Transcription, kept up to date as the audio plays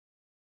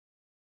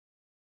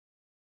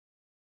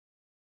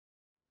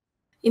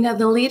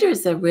The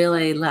leaders that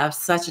really left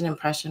such an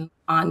impression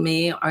on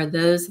me are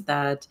those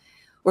that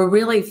were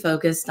really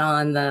focused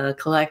on the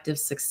collective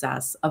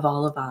success of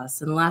all of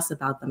us and less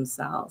about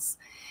themselves.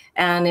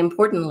 And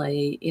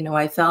importantly,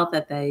 I felt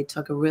that they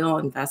took a real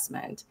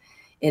investment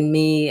in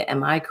me and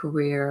my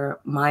career,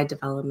 my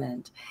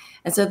development.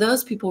 And so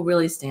those people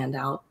really stand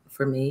out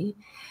for me.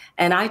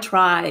 And I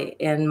try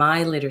in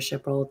my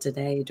leadership role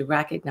today to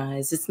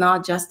recognize it's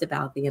not just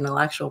about the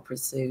intellectual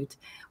pursuit,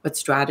 what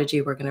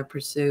strategy we're going to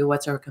pursue,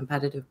 what's our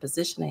competitive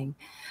positioning,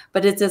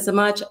 but it's as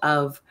much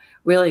of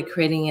really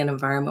creating an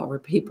environment where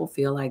people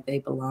feel like they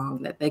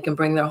belong, that they can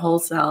bring their whole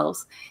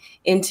selves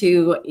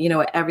into,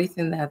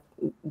 everything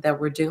that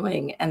we're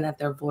doing, and that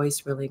their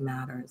voice really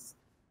matters.